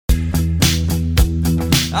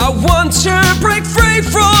I want to break free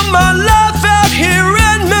from my life out here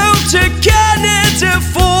and move to Canada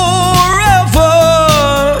forever.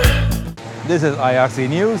 This is IRC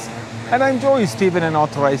News, and I'm Joey Stephen, an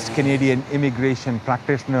authorized Canadian immigration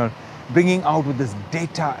practitioner, bringing out with this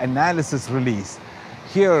data analysis release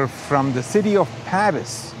here from the city of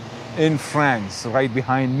Paris in France. Right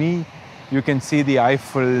behind me, you can see the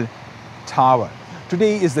Eiffel Tower.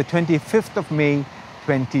 Today is the 25th of May,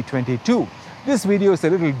 2022. This video is a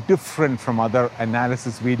little different from other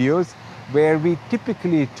analysis videos where we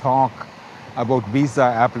typically talk about visa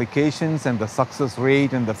applications and the success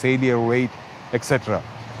rate and the failure rate, etc.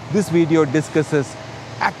 This video discusses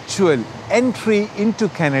actual entry into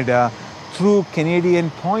Canada through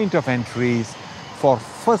Canadian point of entries for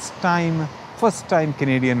first-time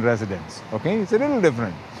Canadian residents. Okay, it's a little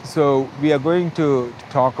different. So we are going to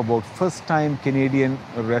talk about first-time Canadian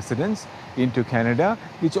residents into Canada,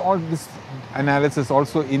 which all this analysis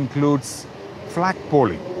also includes flag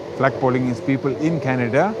polling. Flag polling is people in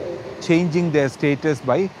Canada changing their status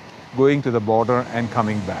by going to the border and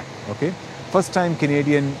coming back. Okay, first-time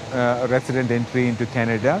Canadian resident entry into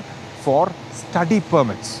Canada for study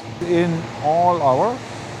permits in all our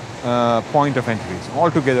point of entries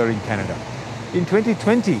altogether in Canada. In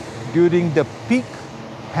 2020, during the peak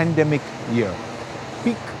pandemic year,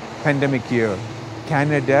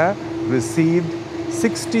 Canada received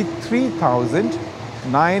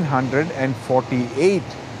 63,948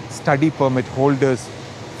 study permit holders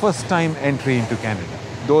first time entry into Canada.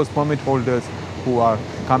 Those permit holders who are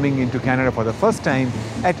coming into Canada for the first time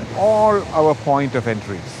at all our point of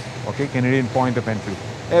entries. Okay, Canadian point of entry.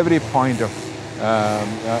 Every point of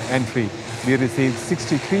entry, we received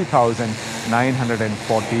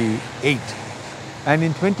 63,948. And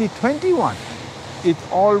in 2021, it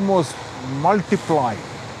almost multiplied.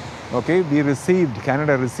 Okay,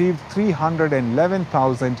 Canada received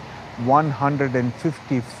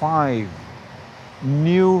 311,155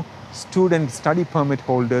 new student study permit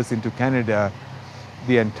holders into Canada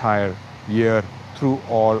the entire year through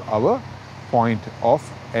all our point of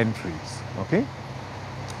entries. Okay,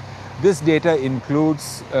 this data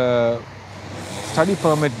includes study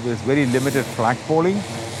permit with very limited flag polling,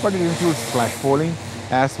 but it includes flag polling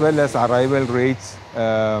as well as arrival rates.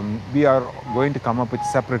 We are going to come up with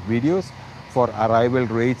separate videos for arrival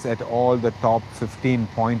rates at all the top 15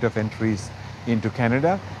 point of entries into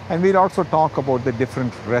Canada, and we'll also talk about the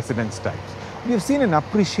different residence types. We've seen an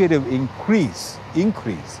appreciative increase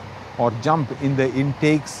or jump in the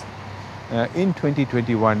intakes in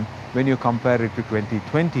 2021 when you compare it to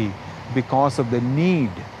 2020 because of the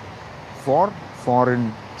need for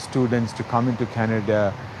foreign students to come into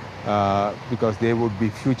Canada because they would be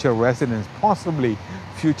future residents, possibly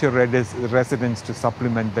future residents to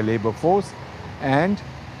supplement the labor force, and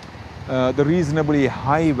the reasonably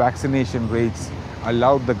high vaccination rates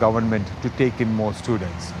allowed the government to take in more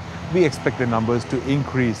students. We expect the numbers to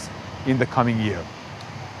increase in the coming year.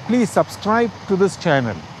 Please subscribe to this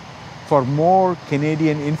channel for more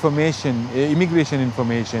Canadian information, immigration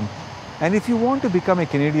information. And if you want to become a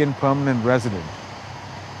Canadian permanent resident,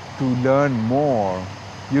 to learn more,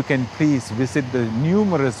 you can please visit the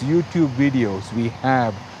numerous YouTube videos we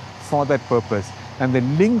have for that purpose. And the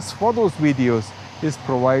links for those videos is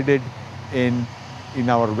provided in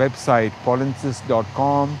our website,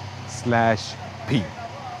 polinsys.com/p.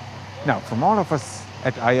 Now, from all of us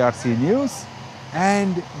at IRC News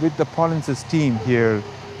and with the Polinsys team here,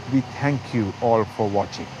 we thank you all for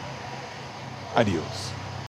watching. Adios.